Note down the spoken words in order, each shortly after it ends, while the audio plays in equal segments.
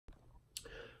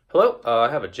Hello, I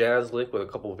have a jazz lick with a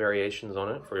couple variations on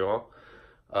it for you all.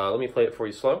 Let me play it for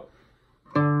you slow.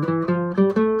 And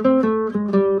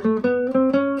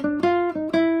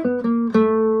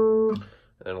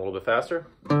a little bit faster.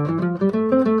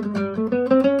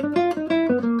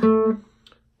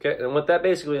 Okay, and what that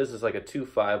basically is like a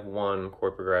 2-5-1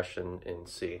 chord progression in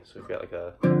C. So we've got like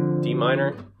a D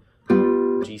minor,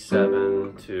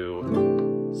 G7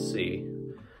 to C.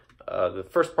 The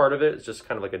first part of it is just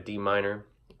kind of like a D minor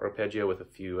arpeggio with a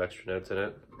few extra notes in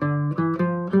it.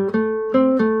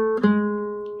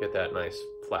 Get that nice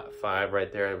flat 5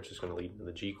 right there, which is going to lead to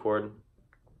the G chord.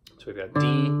 So we've got D,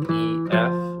 E,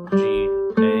 F, G,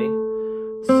 A,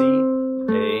 C,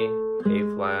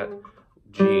 A flat,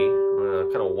 G. I'm going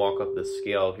to kind of walk up the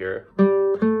scale here.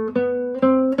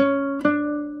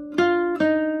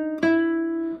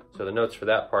 So the notes for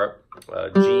that part,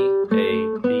 G,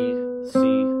 A, B,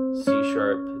 C, C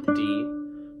sharp, D,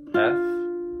 F,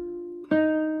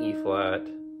 E flat,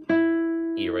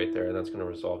 E right there, and that's going to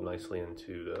resolve nicely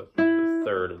into the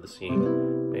third of the C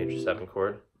major 7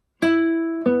 chord.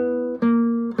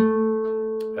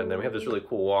 And then we have this really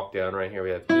cool walk down right here. We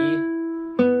have E,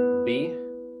 B,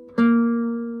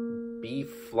 B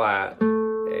flat,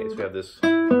 A. So we have this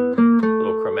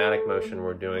little chromatic motion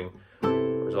we're doing,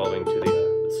 resolving to the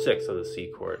 6th of the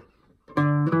C chord.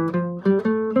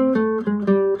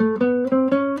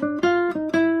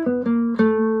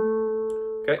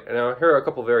 Okay, and now here are a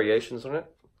couple variations on it.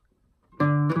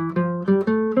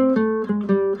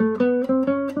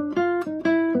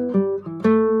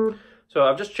 So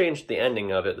I've just changed the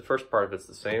ending of it. The first part of it's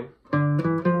the same.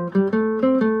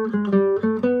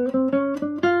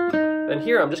 Then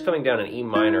here I'm just coming down an E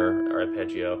minor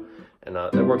arpeggio, and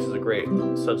that works as a great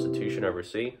substitution over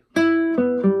C.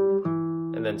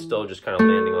 And then still just kind of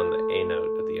landing on the A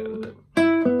note at the end of it.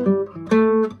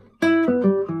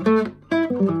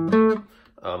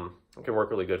 It can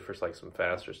work really good for like some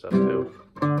faster stuff too.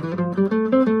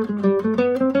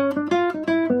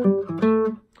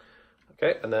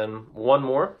 Okay, and then one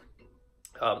more.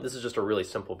 This is just a really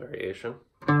simple variation.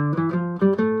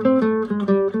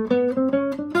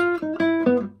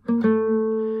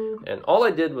 And all I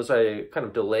did was I kind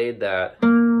of delayed that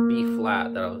B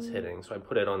flat that I was hitting, so I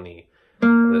put it on the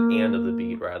end of the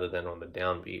beat rather than on the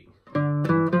downbeat.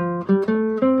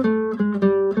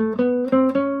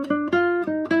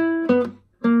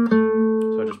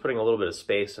 So just putting a little bit of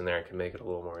space in there can make it a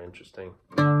little more interesting.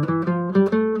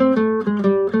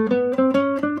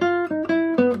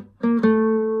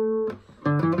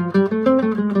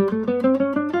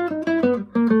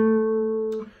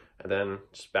 And then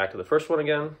just back to the first one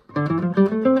again.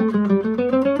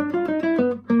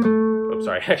 Oops,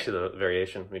 sorry, actually the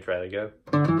variation. Let me try it again.